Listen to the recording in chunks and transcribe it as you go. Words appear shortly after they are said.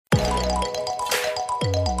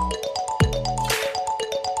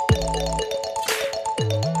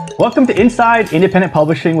Welcome to Inside Independent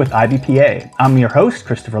Publishing with IBPA. I'm your host,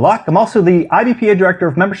 Christopher Locke. I'm also the IBPA Director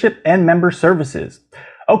of Membership and Member Services.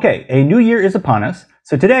 Okay, a new year is upon us,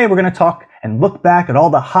 so today we're going to talk and look back at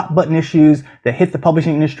all the hot button issues that hit the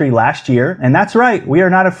publishing industry last year. And that's right, we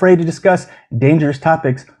are not afraid to discuss dangerous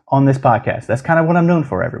topics on this podcast. That's kind of what I'm known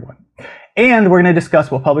for, everyone. And we're going to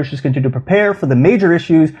discuss what publishers can do to prepare for the major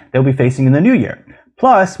issues they'll be facing in the new year.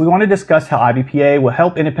 Plus, we want to discuss how IBPA will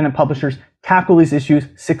help independent publishers tackle these issues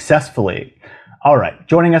successfully. All right,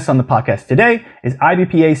 joining us on the podcast today is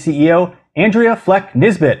IBPA CEO Andrea Fleck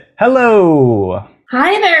Nisbet. Hello.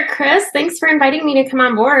 Hi there, Chris. Thanks for inviting me to come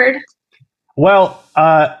on board. Well,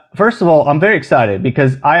 first of all, I'm very excited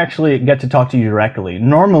because I actually get to talk to you directly.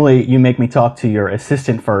 Normally, you make me talk to your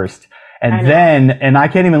assistant first, and I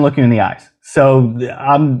can't even look you in the eyes. So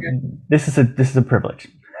this is a privilege.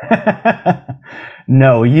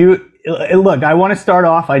 No, look, I want to start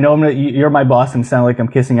off. I know you're my boss and sound like I'm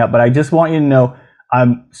kissing up, but I just want you to know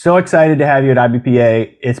I'm so excited to have you at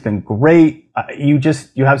IBPA. It's been great.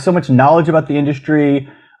 You have so much knowledge about the industry.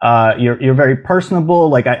 You're very personable.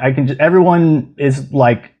 Like everyone is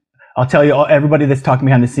like, I'll tell you, everybody that's talking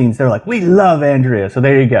behind the scenes, they're like, we love Andrea. So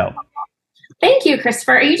there you go. Thank you,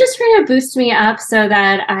 Christopher. Are you just trying to boost me up so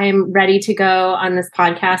that I'm ready to go on this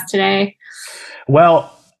podcast today?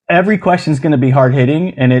 Well, every question is going to be hard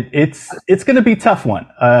hitting, and it's going to be a tough one.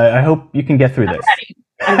 I hope you can get through this.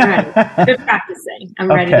 I'm ready. Good practicing. I'm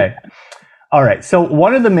ready. Okay. All right. So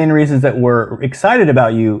one of the main reasons that we're excited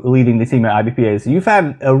about you leading the team at IBPA is you've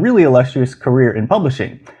had a really illustrious career in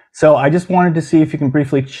publishing. So I just wanted to see if you can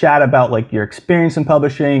briefly chat about like your experience in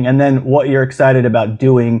publishing and then what you're excited about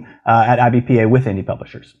doing at IBPA with indie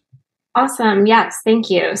publishers. Awesome. Yes. Thank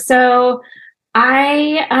you. So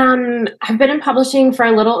I've been in publishing for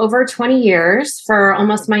a little over 20 years, for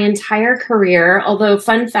almost my entire career. Although,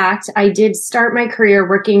 fun fact, I did start my career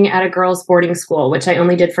working at a girls' boarding school, which I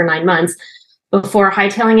only did for 9 months before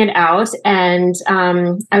hightailing it out. And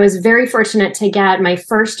I was very fortunate to get my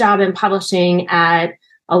first job in publishing at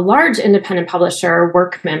a large independent publisher,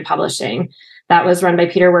 Workman Publishing, that was run by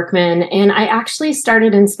Peter Workman. And I actually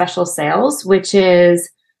started in special sales, which is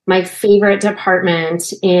my favorite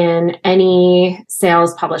department in any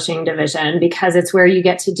sales publishing division, because it's where you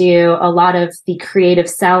get to do a lot of the creative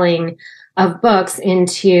selling of books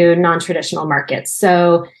into non-traditional markets.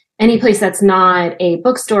 So any place that's not a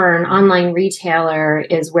bookstore or an online retailer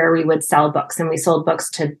is where we would sell books. And we sold books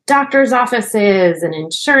to doctors' offices and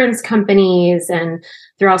insurance companies and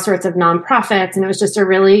through all sorts of nonprofits. And it was just a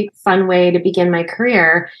really fun way to begin my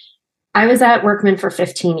career. I was at Workman for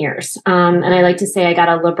 15 years. And I like to say I got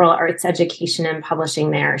a liberal arts education in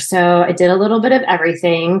publishing there. So I did a little bit of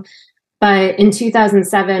everything. But in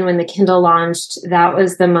 2007, when the Kindle launched, that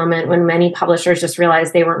was the moment when many publishers just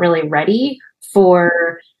realized they weren't really ready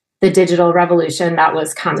for the digital revolution that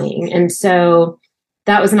was coming. And so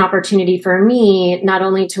that was an opportunity for me, not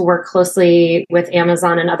only to work closely with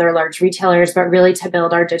Amazon and other large retailers, but really to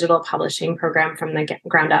build our digital publishing program from the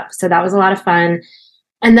ground up. So that was a lot of fun.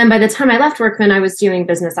 And then by the time I left Workman, I was doing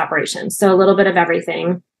business operations. So a little bit of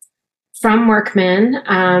everything. From Workman,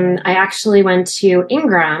 I actually went to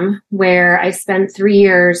Ingram, where I spent 3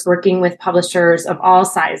 years working with publishers of all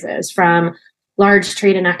sizes, from large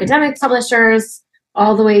trade and academic publishers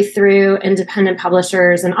all the way through independent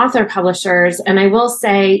publishers and author publishers. And I will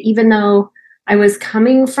say, even though I was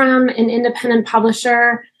coming from an independent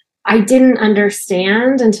publisher, I didn't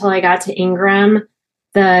understand until I got to Ingram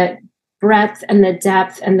the breadth and the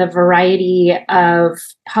depth and the variety of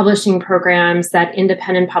publishing programs that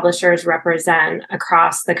independent publishers represent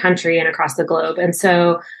across the country and across the globe. And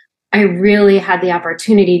so I really had the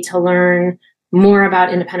opportunity to learn more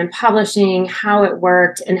about independent publishing, how it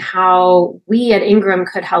worked, and how we at Ingram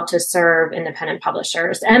could help to serve independent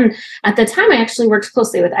publishers. And at the time, I actually worked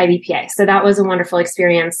closely with IBPA. So that was a wonderful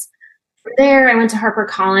experience. From there, I went to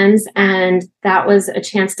HarperCollins, and that was a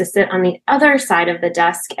chance to sit on the other side of the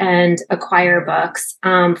desk and acquire books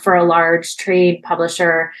for a large trade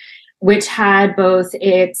publisher, which had both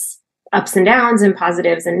its ups and downs and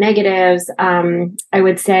positives and negatives. I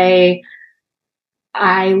would say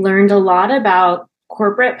I learned a lot about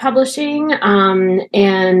corporate publishing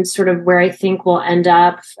and sort of where I think we'll end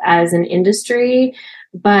up as an industry.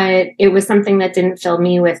 But it was something that didn't fill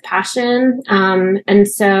me with passion. And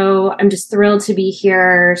so I'm just thrilled to be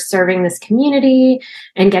here serving this community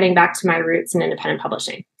and getting back to my roots in independent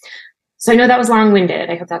publishing. So I know that was long-winded.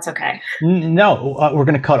 I hope that's okay. No, we're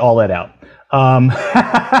going to cut all that out. I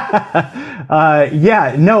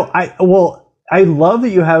love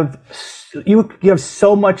that you have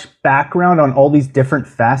so much background on all these different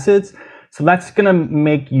facets. So that's going to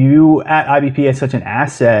make you at IBPA such an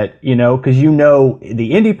asset, because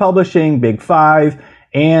the indie publishing, Big Five,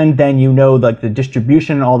 and then like the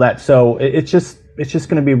distribution and all that. So it's just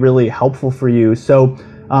going to be really helpful for you. So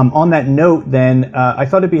on that note, then I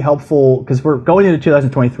thought it'd be helpful because we're going into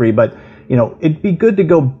 2023, but it'd be good to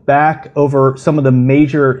go back over some of the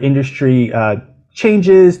major industry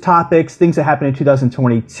changes, topics, things that happened in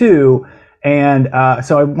 2022. And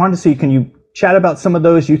so I wanted to see, can you chat about some of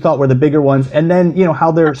those you thought were the bigger ones, and then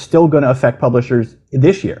how they're still going to affect publishers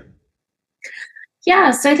this year?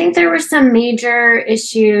 Yeah, so I think there were some major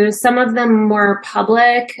issues, some of them more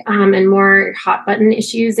public and more hot button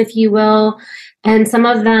issues, if you will, and some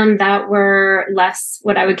of them that were less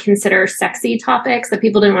what I would consider sexy topics that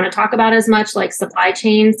people didn't want to talk about as much, like supply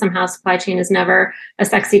chain. Somehow supply chain is never a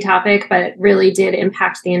sexy topic, but it really did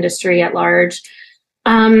impact the industry at large.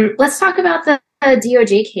 Let's talk about the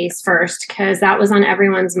DOJ case first, because that was on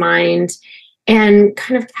everyone's mind and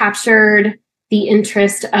kind of captured the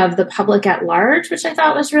interest of the public at large, which I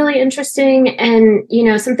thought was really interesting. And,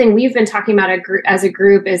 something we've been talking about as a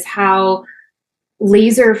group is how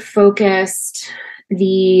laser focused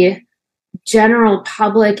the general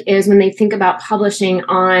public is when they think about publishing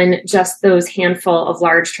on just those handful of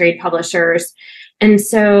large trade publishers. And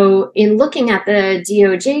so in looking at the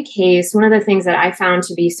DOJ case, one of the things that I found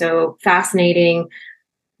to be so fascinating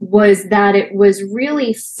was that it was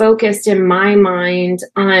really focused in my mind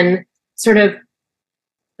on sort of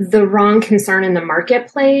the wrong concern in the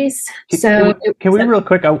marketplace. Can we real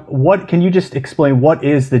quick, can you just explain what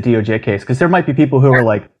is the DOJ case? Because there might be people who are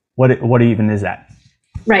like, what even is that?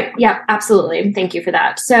 Right. Yeah, absolutely. Thank you for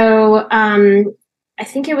that. So I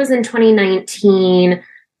think it was in 2019,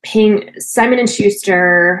 Simon &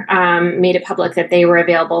 Schuster made it public that they were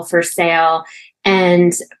available for sale.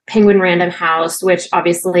 And Penguin Random House, which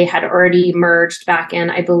obviously had already merged back in,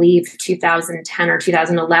 I believe, 2010 or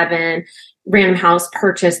 2011, Random House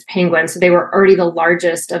purchased Penguin. So they were already the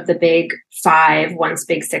largest of the big five, once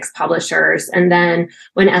big six publishers. And then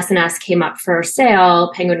when S&S came up for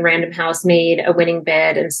sale, Penguin Random House made a winning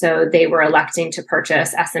bid. And so they were electing to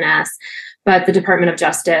purchase S&S. But the Department of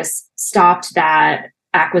Justice stopped that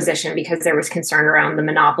acquisition because there was concern around the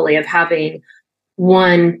monopoly of having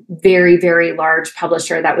one very, very large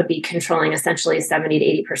publisher that would be controlling essentially 70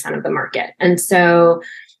 to 80% of the market. And so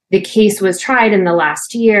the case was tried in the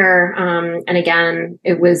last year. And again,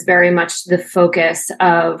 it was very much the focus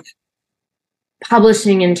of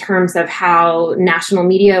publishing in terms of how national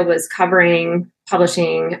media was covering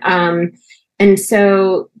publishing. And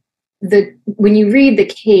so when you read the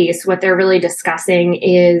case, what they're really discussing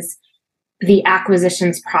is the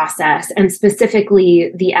acquisitions process, and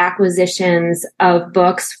specifically the acquisitions of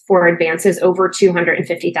books for advances over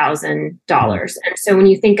 $250,000. And so when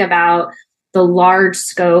you think about the large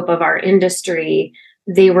scope of our industry,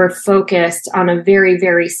 they were focused on a very,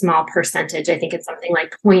 very small percentage. I think it's something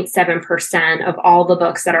like 0.7% of all the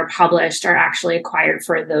books that are published are actually acquired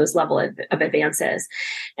for those level of advances.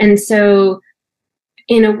 And so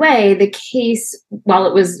in a way, the case, while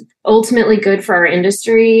it was ultimately good for our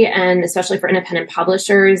industry and especially for independent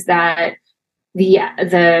publishers, that the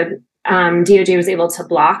DOJ was able to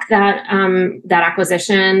block that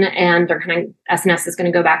acquisition, and they're S&S is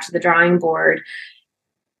going to go back to the drawing board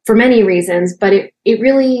for many reasons. But it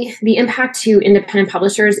really, the impact to independent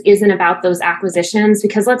publishers isn't about those acquisitions,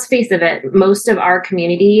 because let's face it, most of our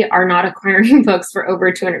community are not acquiring books for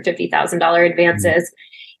over $250,000 advances.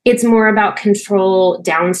 It's more about control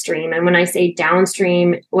downstream. And when I say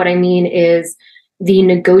downstream, what I mean is the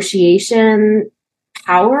negotiation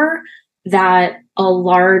power that a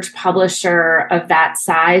large publisher of that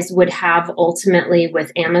size would have ultimately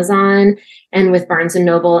with Amazon and with Barnes &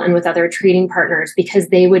 Noble and with other trading partners, because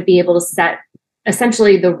they would be able to set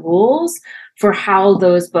essentially the rules for how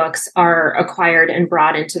those books are acquired and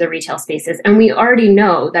brought into the retail spaces. And we already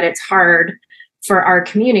know that it's hard for our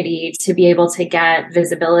community to be able to get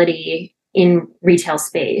visibility in retail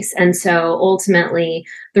space. And so ultimately,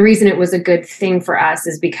 the reason it was a good thing for us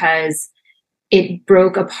is because it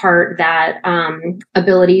broke apart that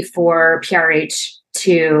ability for PRH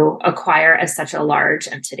to acquire as such a large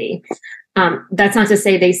entity. That's not to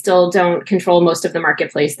say they still don't control most of the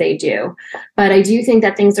marketplace, they do. But I do think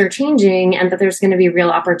that things are changing and that there's going to be real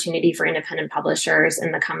opportunity for independent publishers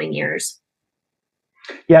in the coming years.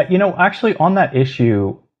 Yeah, actually on that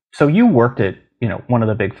issue, so you worked at, one of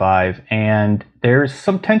the big five, and there's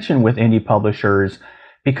some tension with indie publishers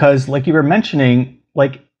because, like you were mentioning,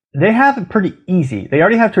 like they have it pretty easy. They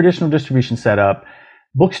already have traditional distribution set up.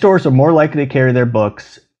 Bookstores are more likely to carry their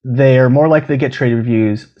books. they're more likely to get trade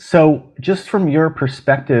reviews. So just from your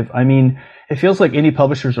perspective, I mean, it feels like indie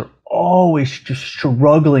publishers are always just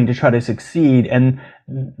struggling to try to succeed. And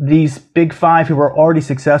these big five who are already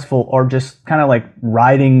successful are just kind of like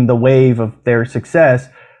riding the wave of their success.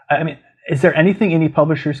 I mean, is there anything indie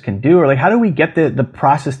publishers can do? Or like, how do we get the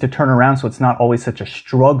process to turn around so it's not always such a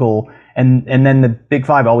struggle? And then the big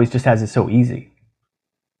five always just has it so easy.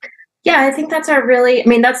 Yeah, I think that's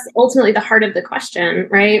that's ultimately the heart of the question,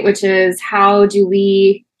 right? Which is how do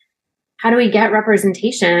we get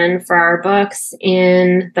representation for our books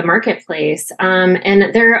in the marketplace? And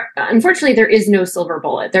unfortunately, there is no silver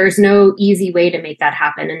bullet. There's no easy way to make that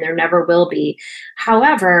happen, and there never will be.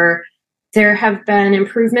 However, there have been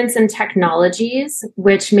improvements in technologies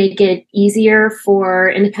which make it easier for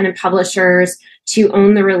independent publishers to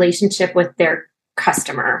own the relationship with their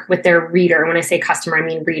customer, with their reader. When I say customer, I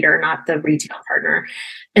mean reader, not the retail partner.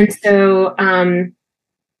 And so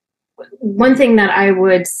one thing that I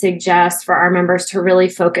would suggest for our members to really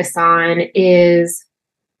focus on is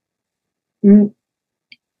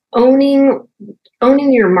owning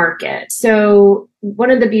your market. So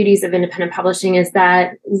one of the beauties of independent publishing is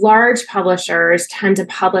that large publishers tend to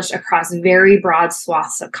publish across very broad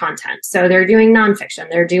swaths of content. So they're doing nonfiction,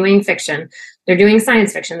 they're doing fiction, they're doing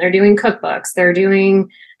science fiction, they're doing cookbooks, they're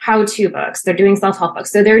doing how-to books, they're doing self-help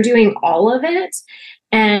books. So they're doing all of it.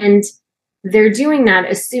 And they're doing that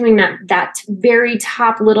assuming that very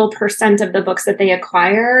top little percent of the books that they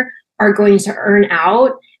acquire are going to earn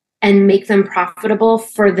out and make them profitable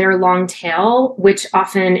for their long tail, which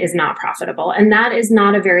often is not profitable. And that is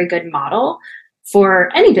not a very good model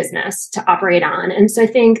for any business to operate on. And so I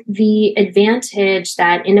think the advantage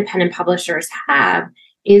that independent publishers have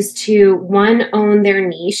is to, one, own their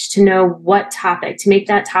niche, to know what topic, to make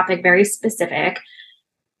that topic very specific,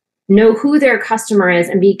 know who their customer is,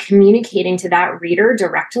 and be communicating to that reader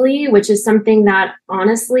directly, which is something that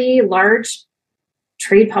honestly, large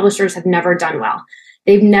trade publishers have never done well.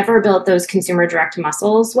 They've never built those consumer direct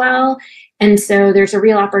muscles well. And so there's a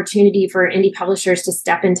real opportunity for indie publishers to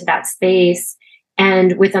step into that space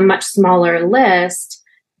and with a much smaller list,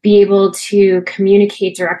 be able to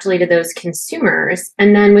communicate directly to those consumers.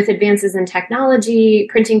 And then with advances in technology,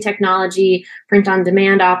 printing technology, print on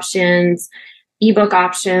demand options, ebook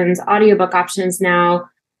options, audiobook options now,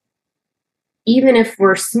 even if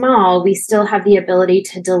we're small, we still have the ability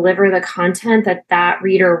to deliver the content that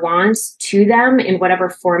reader wants to them in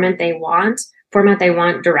whatever format they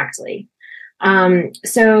want directly.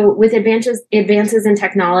 So with advances in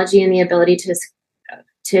technology and the ability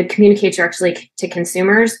to communicate directly to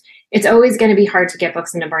consumers, it's always going to be hard to get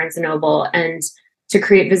books into Barnes & Noble and to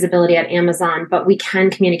create visibility at Amazon, but we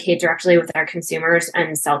can communicate directly with our consumers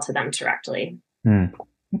and sell to them directly.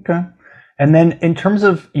 Okay. And then in terms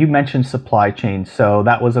of, you mentioned supply chain. So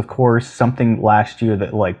that was, of course, something last year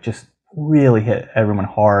that like just really hit everyone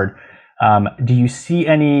hard. Do you see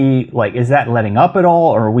any, like, is that letting up at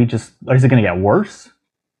all, or is it going to get worse?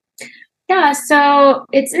 Yeah, so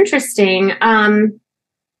it's interesting.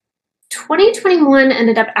 2021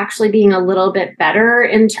 ended up actually being a little bit better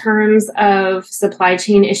in terms of supply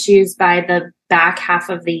chain issues by the back half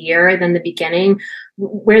of the year than the beginning.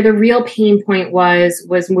 Where the real pain point was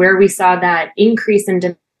where we saw that increase in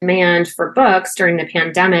demand for books during the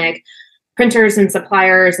pandemic. Printers and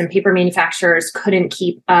suppliers and paper manufacturers couldn't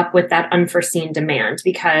keep up with that unforeseen demand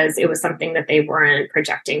because it was something that they weren't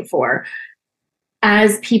projecting for.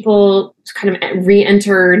 As people kind of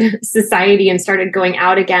re-entered society and started going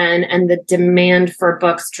out again, and the demand for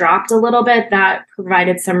books dropped a little bit, that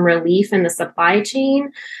provided some relief in the supply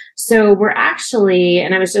chain. So we're actually,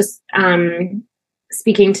 and I was just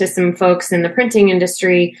speaking to some folks in the printing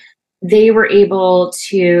industry, they were able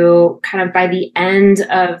to kind of by the end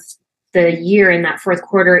of the year in that fourth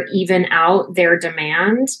quarter, even out their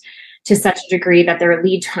demand to such a degree that their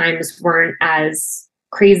lead times weren't as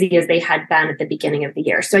crazy as they had been at the beginning of the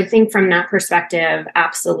year. So I think from that perspective,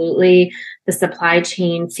 absolutely, the supply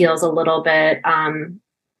chain feels a little bit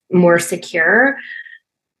more secure.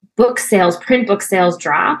 Print book sales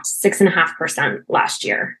dropped 6.5% last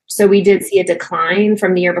year. So we did see a decline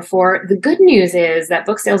from the year before. The good news is that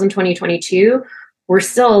book sales in 2022 were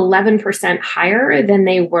still 11% higher than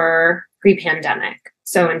they were pre-pandemic.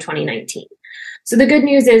 So in 2019. So the good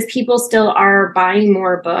news is people still are buying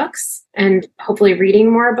more books and hopefully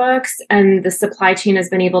reading more books, and the supply chain has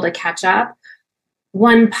been able to catch up.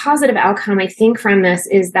 One positive outcome, I think, from this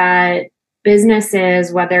is that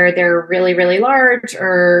businesses, whether they're really, really large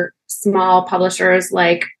or small publishers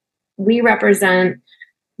like we represent,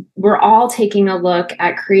 we're all taking a look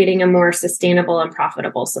at creating a more sustainable and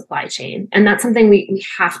profitable supply chain. And that's something we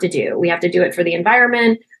have to do. We have to do it for the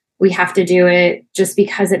environment. We have to do it just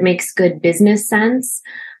because it makes good business sense.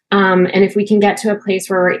 And if we can get to a place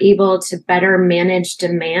where we're able to better manage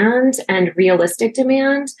demand and realistic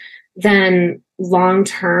demand, then long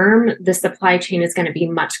term, the supply chain is going to be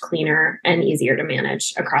much cleaner and easier to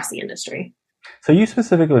manage across the industry. So you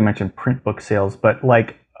specifically mentioned print book sales, but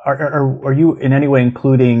like, are you in any way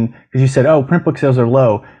including, because you said, oh, print book sales are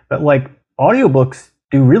low, but like audiobooks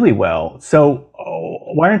do really well. So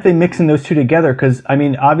why aren't they mixing those two together? Because I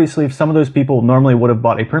mean, obviously, if some of those people normally would have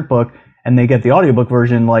bought a print book and they get the audiobook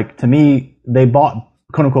version, like to me, they bought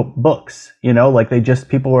quote unquote books, you know, like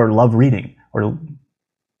people love reading or.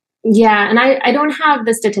 Yeah, and I don't have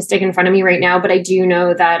the statistic in front of me right now, but I do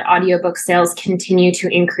know that audiobook sales continue to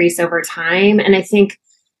increase over time. And I think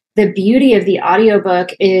the beauty of the audiobook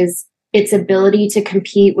is its ability to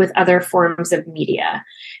compete with other forms of media.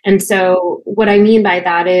 And so what I mean by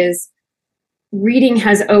that is reading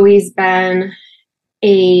has always been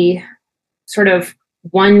a sort of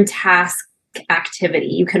one task activity.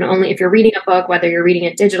 You can only, if you're reading a book, whether you're reading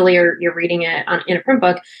it digitally or you're reading it in a print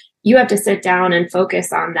book, you have to sit down and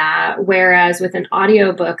focus on that. Whereas with an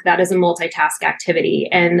audiobook, that is a multitask activity.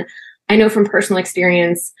 And I know from personal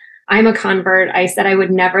experience, I'm a convert. I said I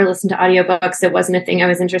would never listen to audiobooks. It wasn't a thing I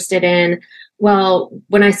was interested in. Well,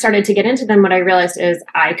 when I started to get into them, what I realized is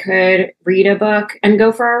I could read a book and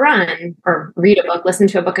go for a run, or read a book, listen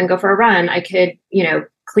to a book and go for a run. I could,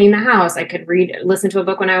 clean the house. I could listen to a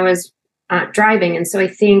book when I was driving. And so I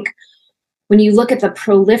think when you look at the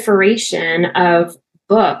proliferation of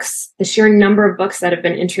books, the sheer number of books that have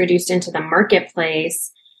been introduced into the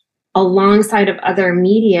marketplace, alongside of other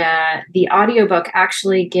media, the audiobook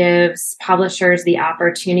actually gives publishers the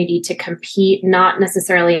opportunity to compete, not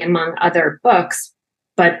necessarily among other books,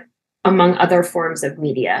 but among other forms of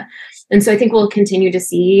media. And so I think we'll continue to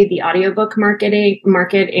see the audiobook market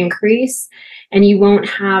increase, and you won't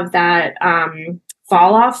have that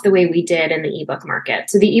fall off the way we did in the ebook market.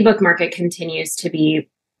 So the ebook market continues to be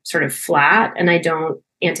sort of flat, and I don't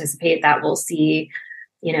anticipate that we'll see,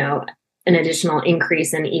 an additional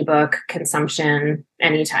increase in ebook consumption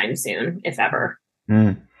anytime soon, if ever.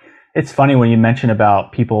 It's funny when you mention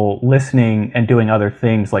about people listening and doing other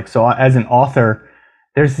things. Like, so as an author,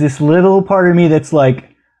 there's this little part of me that's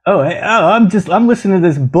like, I'm listening to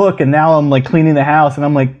this book and now I'm like cleaning the house and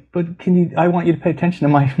I'm like, but I want you to pay attention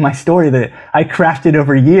to my story that I crafted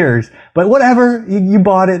over years, but whatever, you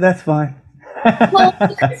bought it, that's fine. Well,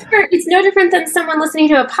 it's no different than someone listening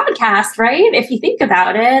to a podcast, right? If you think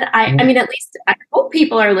about it, I mean, at least I hope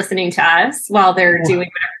people are listening to us while they're doing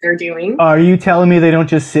whatever they're doing. Are you telling me they don't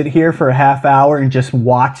just sit here for a half hour and just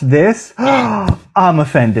watch this? I'm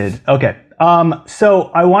offended. Okay.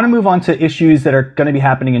 So I want to move on to issues that are going to be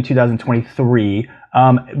happening in 2023.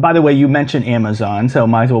 By the way, you mentioned Amazon, so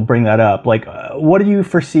might as well bring that up. Like, what do you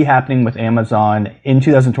foresee happening with Amazon in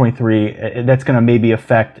 2023 that's going to maybe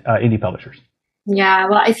affect indie publishers? Yeah,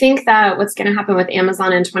 well, I think that what's going to happen with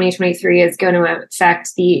Amazon in 2023 is going to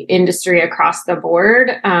affect the industry across the board.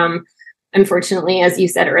 Unfortunately, as you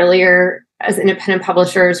said earlier, as independent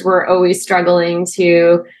publishers, we're always struggling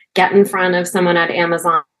to get in front of someone at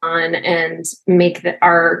Amazon and make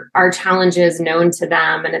our challenges known to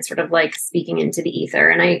them. And it's sort of like speaking into the ether.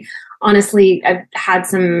 And I've had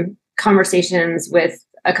some conversations with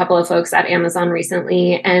a couple of folks at Amazon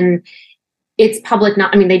recently, and it's public.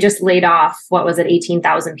 They just laid off,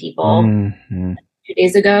 18,000 people 2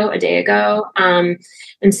 days ago, a day ago. And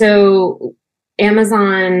so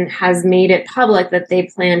Amazon has made it public that they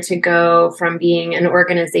plan to go from being an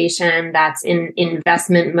organization that's in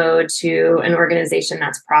investment mode to an organization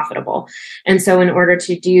that's profitable. And so in order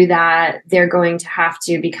to do that, they're going to have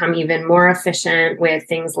to become even more efficient with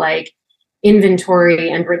things like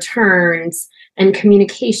inventory and returns and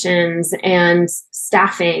communications and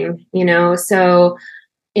staffing, So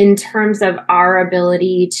in terms of our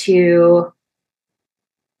ability to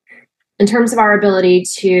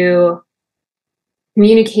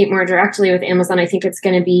communicate more directly with Amazon, I think it's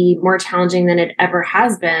going to be more challenging than it ever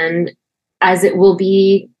has been, as it will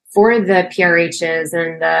be for the PRHs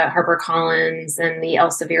and the HarperCollins and the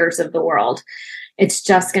Elsevier's of the world. It's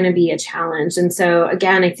just going to be a challenge. And so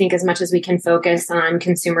again, I think as much as we can focus on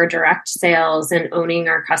consumer direct sales and owning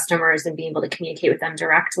our customers and being able to communicate with them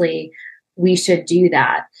directly, we should do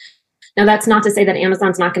that. Now, that's not to say that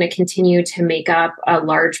Amazon's not going to continue to make up a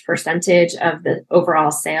large percentage of the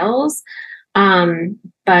overall sales.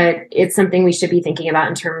 But it's something we should be thinking about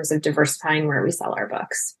in terms of diversifying where we sell our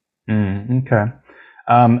books. Okay.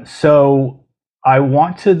 So I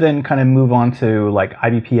want to then kind of move on to like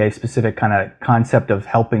IBPA specific kind of concept of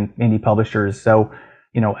helping indie publishers. So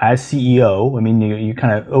as CEO, I mean, you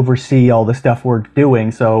kind of oversee all the stuff we're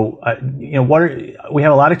doing. So, we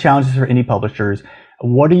have a lot of challenges for indie publishers.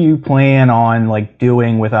 What do you plan on like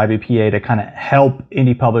doing with IBPA to kind of help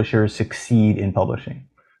indie publishers succeed in publishing?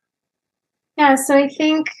 Yeah, so I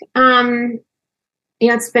think,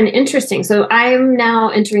 it's been interesting. So I'm now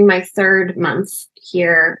entering my third month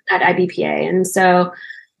here at IBPA. And so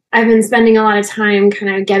I've been spending a lot of time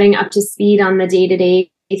kind of getting up to speed on the day-to-day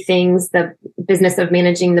things, the business of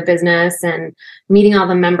managing the business and meeting all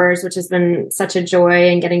the members, which has been such a joy,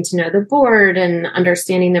 and getting to know the board and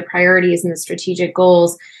understanding the priorities and the strategic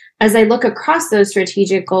goals. As I look across those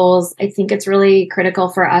strategic goals, I think it's really critical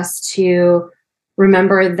for us to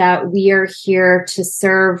remember that we are here to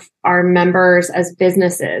serve our members as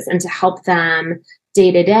businesses and to help them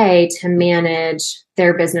day to day to manage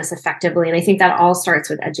their business effectively. And I think that all starts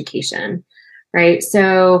with education, right?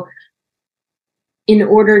 So in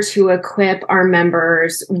order to equip our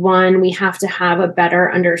members, one, we have to have a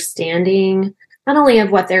better understanding, not only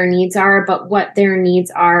of what their needs are, but what their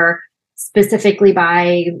needs are specifically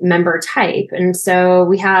by member type. And so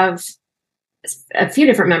we have a few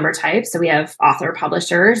different member types. So we have author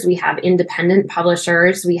publishers, we have independent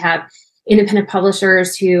publishers, we have independent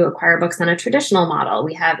publishers who acquire books on a traditional model.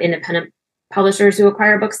 We have independent publishers who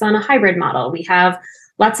acquire books on a hybrid model. We have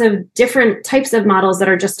lots of different types of models that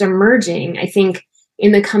are just emerging. I think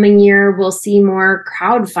in the coming year, we'll see more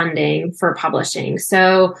crowdfunding for publishing.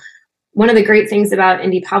 So one of the great things about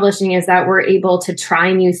indie publishing is that we're able to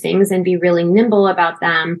try new things and be really nimble about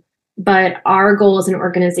them. But our goal as an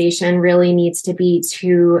organization really needs to be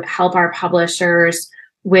to help our publishers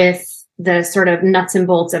with the sort of nuts and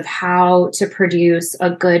bolts of how to produce a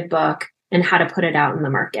good book and how to put it out in the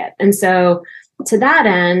market. And so to that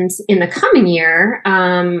end, in the coming year,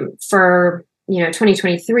 for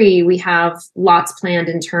 2023, we have lots planned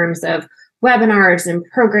in terms of webinars and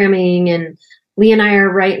programming, and Lee and I are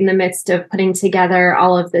right in the midst of putting together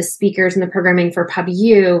all of the speakers and the programming for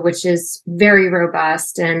PubU, which is very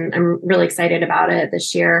robust, and I'm really excited about it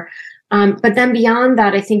this year. But then beyond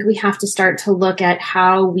that, I think we have to start to look at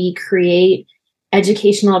how we create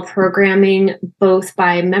educational programming, both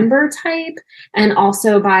by member type and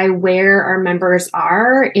also by where our members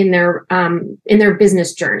are in their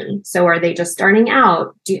business journey. So are they just starting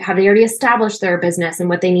out? Have they already established their business? And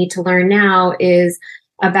what they need to learn now is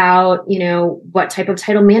about, what type of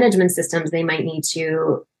title management systems they might need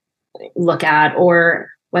to look at, or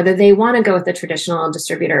whether they want to go with the traditional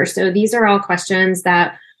distributor. So these are all questions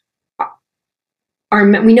that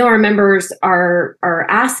we know our members are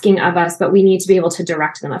asking of us, but we need to be able to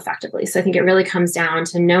direct them effectively. So I think it really comes down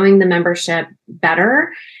to knowing the membership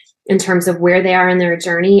better in terms of where they are in their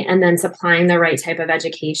journey, and then supplying the right type of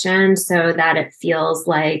education so that it feels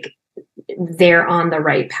like they're on the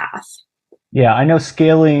right path. Yeah, I know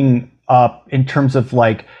scaling up in terms of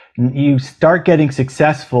like you start getting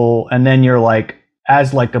successful, and then you're like,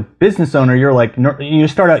 as like a business owner, you're like, you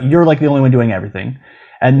start out, you're like the only one doing everything.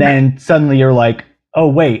 And then suddenly you're like, oh,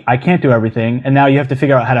 wait, I can't do everything. And now you have to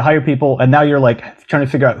figure out how to hire people. And now you're like trying to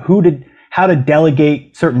figure out how to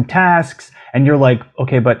delegate certain tasks. And you're like,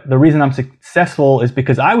 okay, but the reason I'm successful is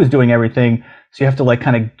because I was doing everything. So you have to like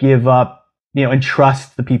kind of give up, and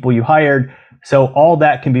trust the people you hired. So all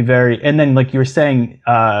that can be and then like you were saying,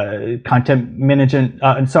 content management,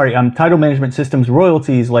 title management systems,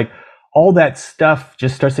 royalties, like all that stuff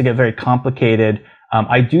just starts to get very complicated.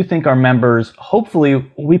 I do think our members, hopefully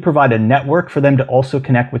we provide a network for them to also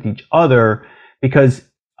connect with each other, because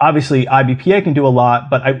obviously IBPA can do a lot,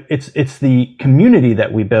 but it's the community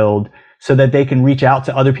that we build so that they can reach out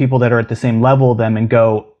to other people that are at the same level of them and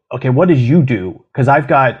go, okay, what did you do? Because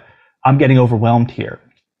I'm getting overwhelmed here.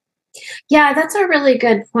 Yeah, that's a really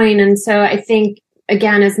good point. And so I think,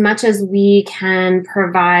 again, as much as we can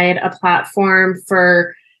provide a platform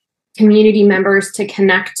for community members to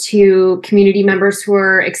connect to community members who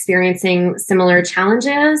are experiencing similar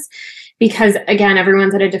challenges, because again,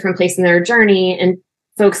 everyone's at a different place in their journey and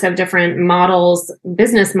folks have different models,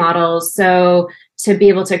 business models. So to be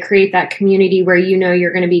able to create that community where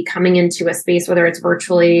you're going to be coming into a space, whether it's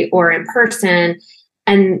virtually or in person,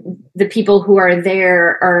 and the people who are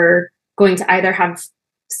there are going to either have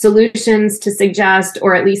solutions to suggest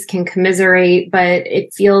or at least can commiserate, but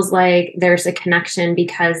it feels like there's a connection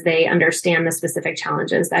because they understand the specific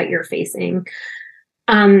challenges that you're facing.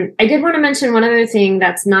 I did want to mention one other thing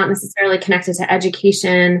that's not necessarily connected to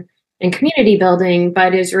education and community building,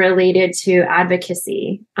 but is related to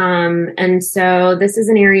advocacy. And so this is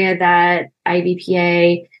an area that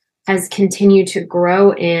IBPA has continued to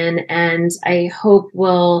grow in, and I hope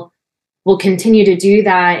will we'll continue to do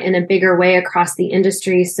that in a bigger way across the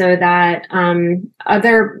industry so that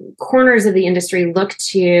other corners of the industry look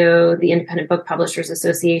to the Independent Book Publishers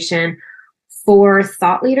Association for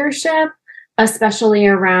thought leadership, especially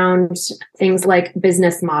around things like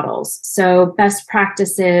business models. So best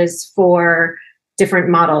practices for different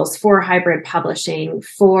models, for hybrid publishing,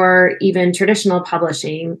 for even traditional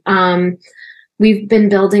publishing. We've been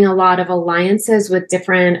building a lot of alliances with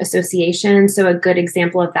different associations. So a good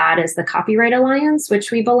example of that is the Copyright Alliance, which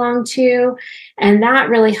we belong to. And that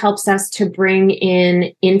really helps us to bring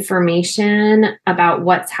in information about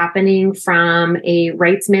what's happening from a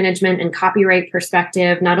rights management and copyright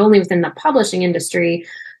perspective, not only within the publishing industry,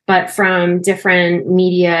 but from different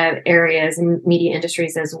media areas and media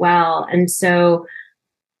industries as well. And so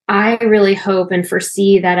I really hope and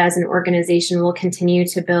foresee that as an organization, we'll continue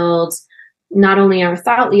to build not only our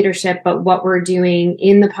thought leadership, but what we're doing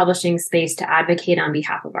in the publishing space to advocate on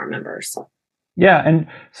behalf of our members. Yeah. And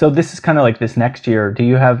so this is kind of like this next year. Do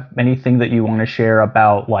you have anything that you want to share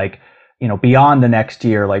about beyond the next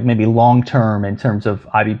year, like maybe long term in terms of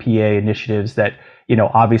IBPA initiatives that,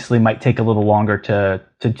 obviously might take a little longer to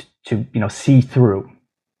see through?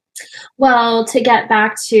 Well, to get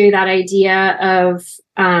back to that idea of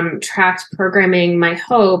tracked programming, my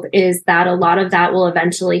hope is that a lot of that will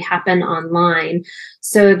eventually happen online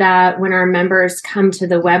so that when our members come to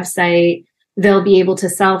the website, they'll be able to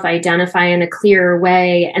self-identify in a clearer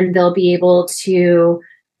way, and they'll be able to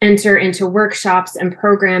enter into workshops and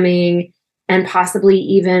programming and possibly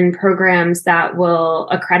even programs that will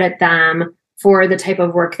accredit them for the type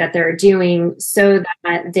of work that they're doing so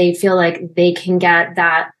that they feel like they can get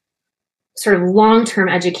that sort of long-term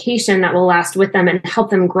education that will last with them and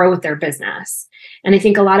help them grow with their business. And I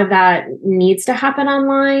think a lot of that needs to happen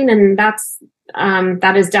online. And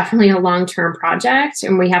that is definitely a long-term project.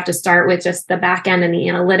 And we have to start with just the back end and the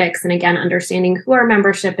analytics. And again, understanding who our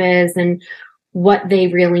membership is and what they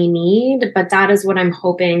really need. But that is what I'm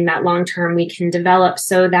hoping that long-term we can develop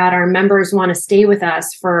so that our members want to stay with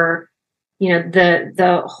us for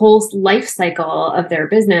the whole life cycle of their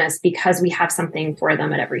business because we have something for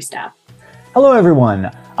them at every step. Hello, everyone.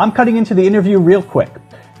 I'm cutting into the interview real quick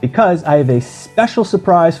because I have a special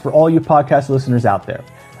surprise for all you podcast listeners out there.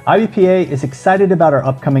 IBPA is excited about our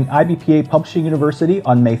upcoming IBPA Publishing University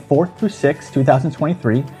on May 4th through 6th,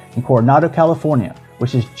 2023 in Coronado, California,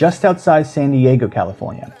 which is just outside San Diego,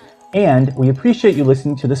 California. And we appreciate you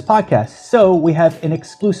listening to this podcast, so we have an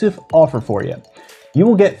exclusive offer for you. You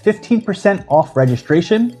will get 15% off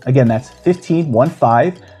registration. Again, that's 15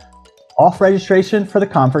 off registration for the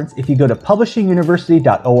conference if you go to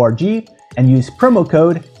publishinguniversity.org and use promo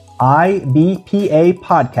code IBPA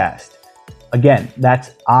podcast. Again,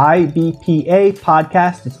 that's IBPA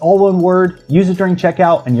podcast. It's all one word. Use it during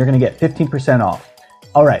checkout and you're going to get 15% off.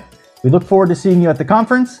 All right. We look forward to seeing you at the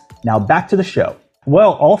conference. Now back to the show.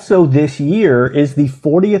 Well, also this year is the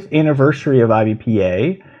 40th anniversary of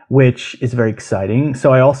IBPA, which is very exciting.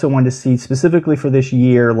 So I also wanted to see specifically for this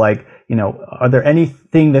year, are there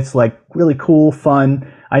anything that's really cool, fun?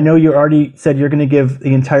 I know you already said you're going to give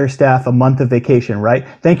the entire staff a month of vacation, right?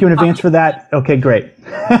 Thank you in advance for that. Okay, great.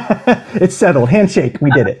 It's settled. Handshake.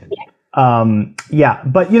 We did it.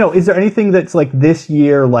 But is there anything that's this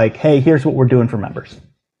year, hey, here's what we're doing for members?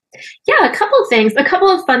 Yeah, a couple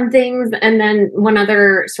of fun things. And then one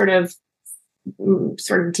other sort of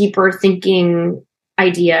deeper thinking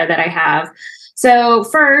idea that I have. So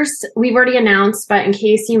first, we've already announced, but in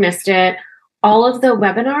case you missed it, all of the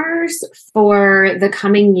webinars for the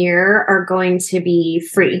coming year are going to be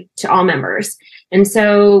free to all members. And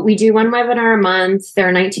so we do one webinar a month.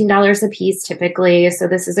 They're $19 a piece typically. So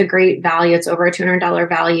this is a great value. It's over a $200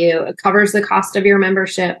 value. It covers the cost of your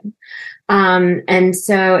membership. And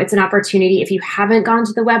so it's an opportunity, if you haven't gone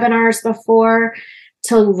to the webinars before,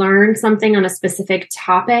 to learn something on a specific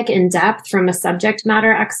topic in depth from a subject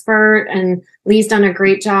matter expert. And Lee's done a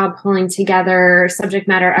great job pulling together subject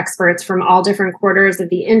matter experts from all different quarters of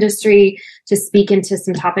the industry to speak into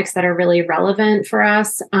some topics that are really relevant for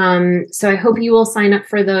us. So I hope you will sign up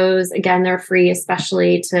for those. Again, they're free,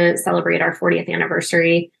 especially to celebrate our 40th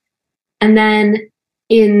anniversary. And then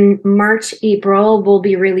in March, April, we'll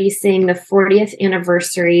be releasing the 40th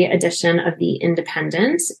anniversary edition of The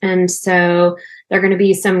Independent. And so there are going to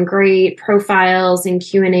be some great profiles and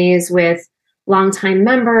Q&As with longtime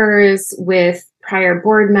members, with prior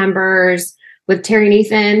board members, with Terry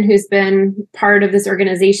Nathan, who's been part of this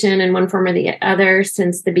organization in one form or the other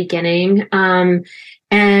since the beginning.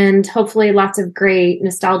 And hopefully lots of great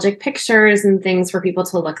nostalgic pictures and things for people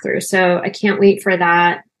to look through. So I can't wait for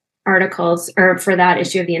that articles or for that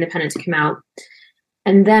issue of The Independent to come out.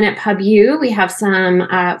 And then at PubU, we have some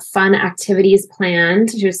fun activities planned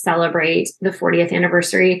to celebrate the 40th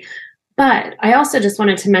anniversary. But I also just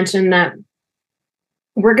wanted to mention that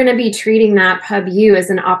we're going to be treating that PubU as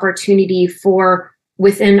an opportunity for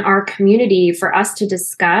within our community for us to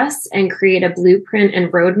discuss and create a blueprint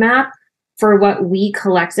and roadmap for what we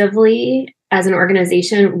collectively as an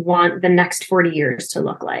organization want the next 40 years to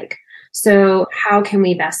look like. So how can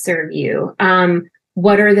we best serve you?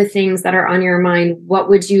 What are the things that are on your mind? What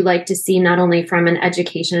would you like to see, not only from an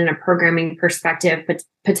education and a programming perspective, but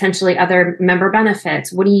potentially other member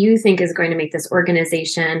benefits? What do you think is going to make this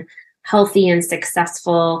organization healthy and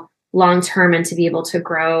successful long-term, and to be able to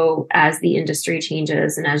grow as the industry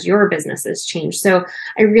changes and as your businesses change? So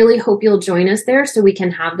I really hope you'll join us there so we can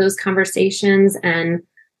have those conversations and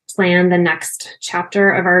plan the next chapter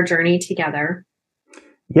of our journey together.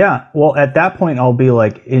 Yeah. Well, at that point, I'll be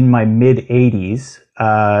like in my mid 80s,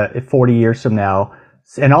 40 years from now,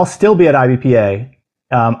 and I'll still be at IBPA.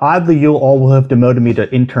 Oddly, you all will have demoted me to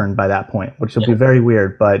intern by that point, which will be very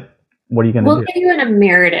weird, but what are you going to do? We'll give you an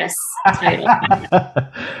emeritus title.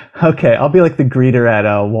 Okay. I'll be like the greeter at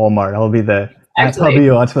Walmart. I'll be the, at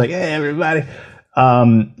PubU, I'll just be like, hey, everybody.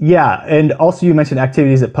 Yeah. And also you mentioned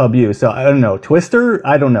activities at PubU. So I don't know, Twister?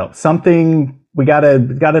 I don't know. Something, we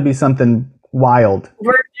gotta be something wild.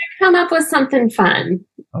 We're going to come up with something fun.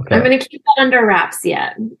 Okay. I'm going to keep that under wraps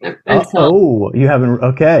yet. You haven't.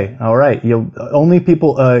 Okay. All right. Only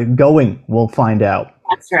people going will find out.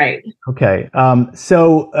 That's right. Okay.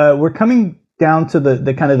 So we're coming down to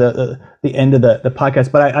the kind of the end of the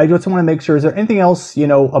podcast, but I just want to make sure, is there anything else,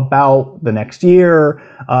 about the next year,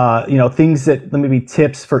 things that maybe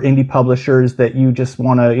tips for indie publishers that you just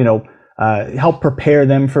want to, help prepare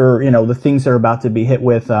them for, the things they're about to be hit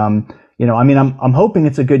with, I'm hoping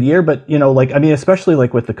it's a good year, but, especially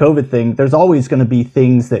like with the COVID thing, there's always going to be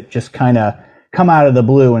things that just kind of come out of the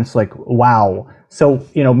blue and it's like, wow. So,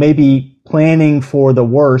 maybe planning for the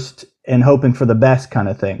worst and hoping for the best kind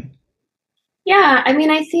of thing. Yeah.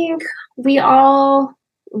 I think we all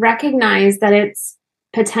recognize that it's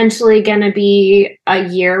potentially going to be a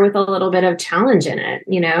year with a little bit of challenge in it,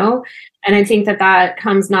 And I think that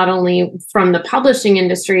comes not only from the publishing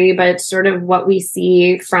industry, but sort of what we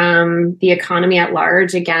see from the economy at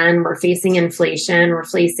large. Again, we're facing inflation, we're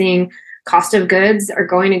facing cost of goods are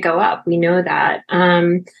going to go up. We know that.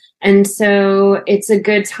 And so it's a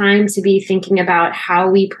good time to be thinking about how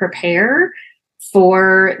we prepare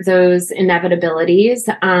for those inevitabilities,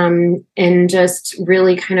 and just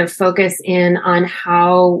really kind of focus in on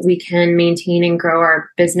how we can maintain and grow our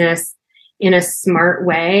business in a smart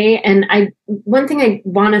way. And one thing I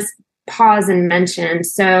want to pause and mention.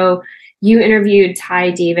 So you interviewed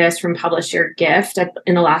Ty Davis from Publish Your Gift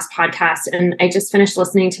in the last podcast, and I just finished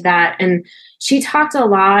listening to that. And she talked a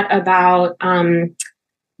lot about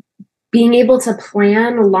being able to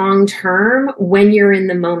plan long-term when you're in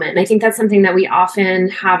the moment. And I think that's something that we often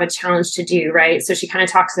have a challenge to do, right? So she kind of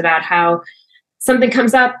talks about how something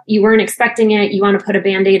comes up, you weren't expecting it, you want to put a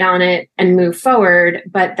Band-Aid on it and move forward,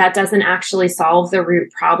 but that doesn't actually solve the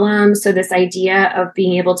root problem. So this idea of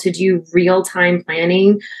being able to do real-time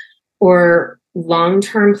planning or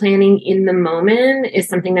long-term planning in the moment is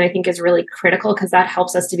something that I think is really critical, because that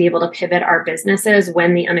helps us to be able to pivot our businesses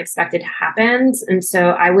when the unexpected happens. And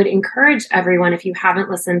so I would encourage everyone, if you haven't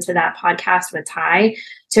listened to that podcast with Ty,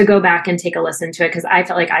 to go back and take a listen to it, because I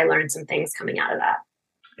felt like I learned some things coming out of that.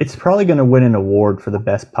 It's probably going to win an award for the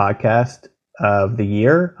best podcast of the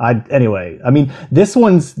year. This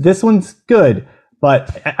one's good,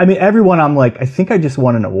 but everyone, I'm like, I think I just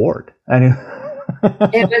won an award.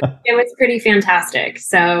 It was pretty fantastic.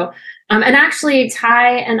 So, and actually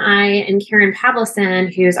Ty and I and Karen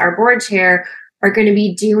Pavlison, who's our board chair, are going to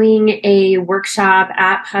be doing a workshop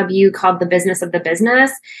at PubU called The Business of the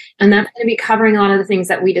Business. And that's going to be covering a lot of the things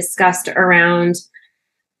that we discussed around,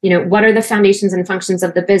 what are the foundations and functions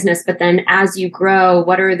of the business? But then as you grow,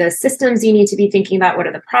 what are the systems you need to be thinking about? What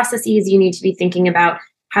are the processes you need to be thinking about?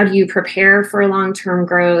 How do you prepare for long-term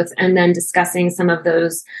growth? And then discussing some of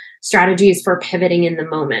those strategies for pivoting in the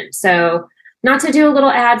moment. So not to do a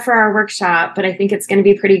little ad for our workshop, but I think it's going to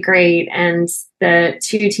be pretty great. And the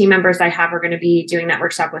two team members I have are going to be doing that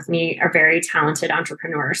workshop with me are very talented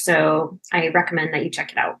entrepreneurs. So I recommend that you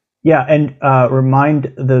check it out. Yeah. And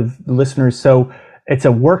remind the listeners, so it's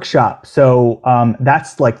a workshop. So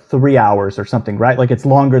that's like 3 hours or something, right? Like it's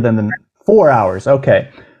longer than the 4 hours.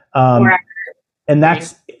 Okay. 4 hours. And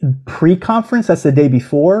that's pre-conference? That's the day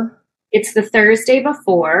before? It's the Thursday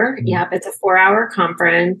before. Yep. It's a 4-hour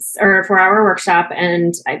conference or a 4-hour workshop.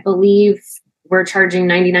 And I believe we're charging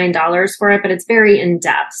 $99 for it, but it's very in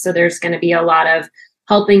depth. So there's going to be a lot of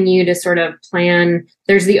helping you to sort of plan.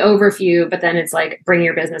 There's the overview, but then it's like, bring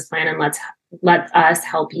your business plan and let us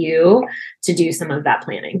help you to do some of that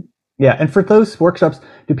planning. Yeah. And for those workshops,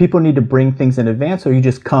 do people need to bring things in advance, or you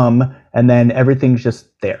just come and then everything's just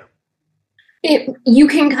there? You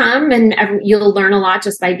can come and you'll learn a lot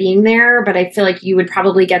just by being there, but I feel like you would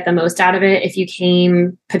probably get the most out of it if you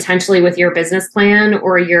came potentially with your business plan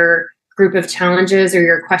or your group of challenges or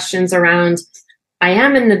your questions around, I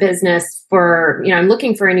am in the business for, I'm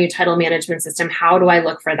looking for a new title management system. How do I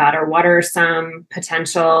look for that? Or what are some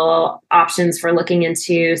potential options for looking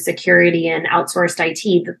into security and outsourced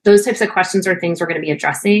IT? Those types of questions are things we're going to be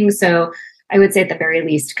addressing. So I would say at the very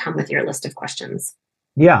least, come with your list of questions.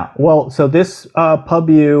 Yeah. Well, so this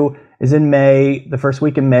PubU is in May, the first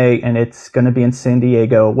week in May, and it's going to be in San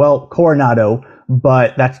Diego. Well, Coronado,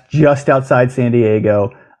 but that's just outside San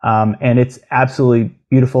Diego. And it's absolutely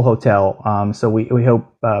beautiful hotel. So we hope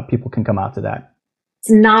people can come out to that.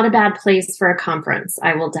 It's not a bad place for a conference,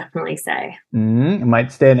 I will definitely say. I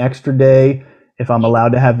might stay an extra day if I'm allowed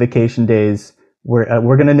to have vacation days.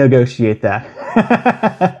 We're going to negotiate that.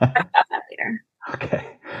 About that later. Okay.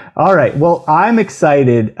 All right. Well, I'm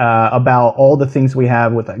excited about all the things we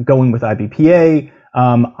have with going with IBPA.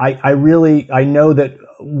 I know that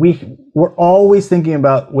we're always thinking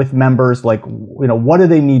about with members, like, what do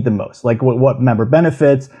they need the most? Like what member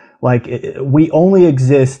benefits? Like we only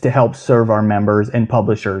exist to help serve our members and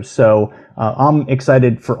publishers. So I'm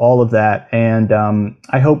excited for all of that. And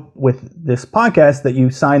I hope with this podcast that you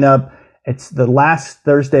sign up. It's the last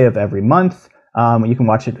Thursday of every month. You can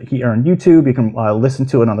watch it here on YouTube. You can listen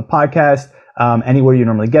to it on the podcast, anywhere you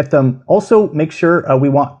normally get them. Also, make sure we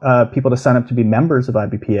want people to sign up to be members of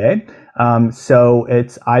IBPA. So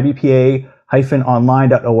it's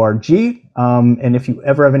ibpa-online.org. And if you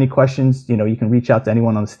ever have any questions, you can reach out to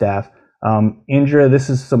anyone on the staff. Andrea, this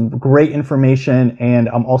is some great information, and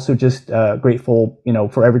I'm also just grateful,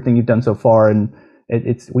 for everything you've done so far. And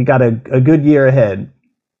we got a good year ahead.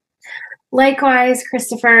 Likewise,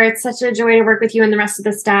 Christopher, it's such a joy to work with you and the rest of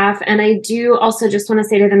the staff. And I do also just want to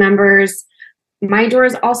say to the members, my door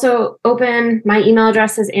is also open. My email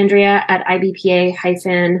address is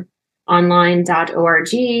andrea-online.org.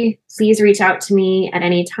 Please reach out to me at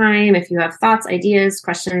any time. If you have thoughts, ideas,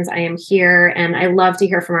 questions, I am here. And I love to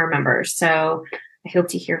hear from our members. So I hope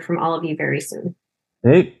to hear from all of you very soon.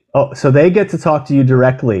 So they get to talk to you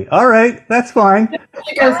directly. All right, that's fine.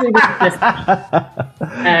 Go through this.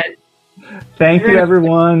 Thank you,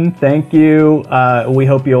 everyone. Thank you. We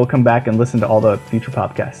hope you'll come back and listen to all the future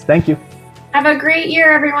podcasts. Thank you. Have a great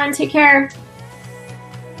year, everyone. Take care.